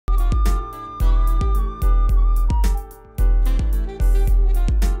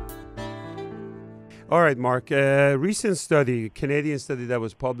All right, Mark. A recent study, Canadian study that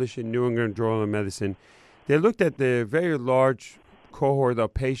was published in New England Journal of Medicine, they looked at the very large cohort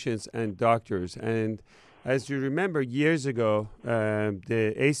of patients and doctors. And as you remember, years ago,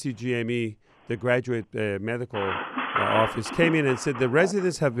 the ACGME, the graduate medical office, came in and said the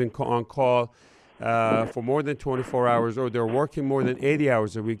residents have been on call for more than 24 hours, or they're working more than 80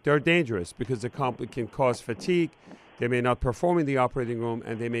 hours a week. They're dangerous because it can cause fatigue. They may not perform in the operating room,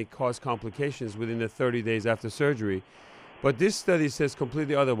 and they may cause complications within the 30 days after surgery. But this study says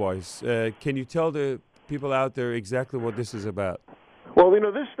completely otherwise. Can you tell the people out there exactly what this is about? Well,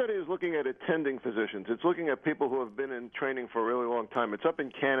 this study is looking at attending physicians. It's looking at people who have been in training for a really long time. It's up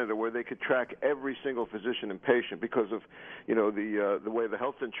in Canada where they could track every single physician and patient because of, the way the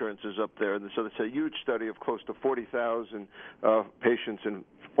health insurance is up there. And so it's a huge study of close to 40,000 patients and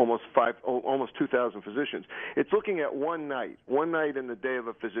almost 2,000 physicians. It's looking at one night in the day of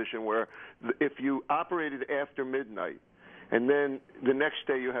a physician where if you operated after midnight and then the next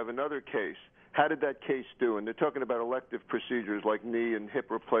day you have another case, how did that case do? And they're talking about elective procedures like knee and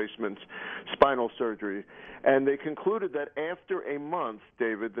hip replacements, spinal surgery. And they concluded that after a month,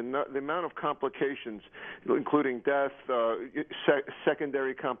 David, the amount of complications, including death,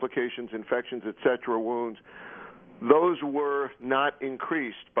 secondary complications, infections, etc., wounds, those were not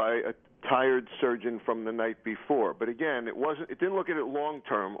increased by a tired surgeon from the night before. But again, it didn't look at it long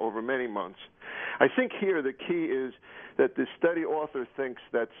term over many months. I think here the key is that the study author thinks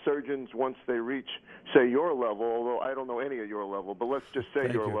that surgeons, once they reach, say, your level, although I don't know any at your level, but let's just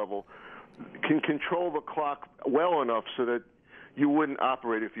say your level, can control the clock well enough so that you wouldn't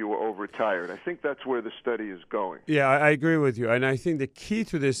operate if you were overtired. I think that's where the study is going. Yeah, I agree with you. And I think the key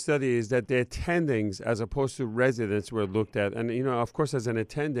to this study is that the attendings, as opposed to residents, were looked at. And, of course, as an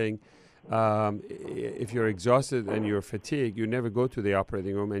attending, if you're exhausted and you're fatigued, you never go to the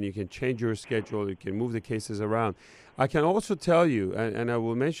operating room, and you can change your schedule. You can move the cases around. I can also tell you, and I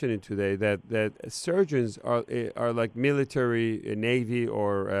will mention it today, that surgeons are like military, Navy,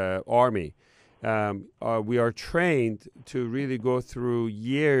 or Army. We are trained to really go through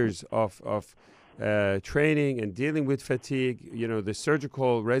years of training and dealing with fatigue. The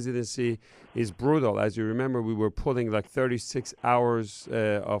surgical residency is brutal. As you remember, we were pulling like 36 hours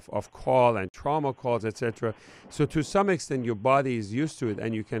of call and trauma calls, etc. So to some extent, your body is used to it,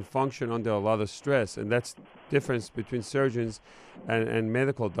 and you can function under a lot of stress. And that's the difference between surgeons and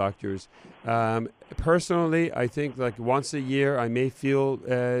medical doctors. Personally, I think like once a year, I may feel,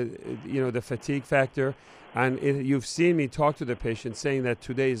 the fatigue factor. And you've seen me talk to the patient saying that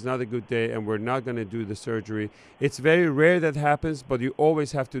today is not a good day and we're not going to do the surgery. It's very rare that happens, but you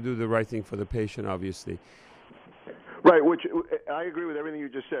always have to do the right thing for the patient, obviously. Right, which I agree with everything you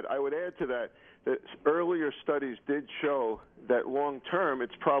just said. I would add to that earlier studies did show that long term,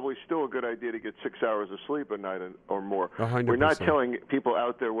 it's probably still a good idea to get 6 hours of sleep a night or more. 100%. We're not telling people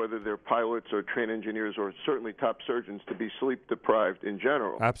out there, whether they're pilots or trained engineers or certainly top surgeons, to be sleep deprived in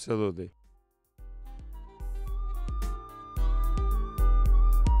general. Absolutely.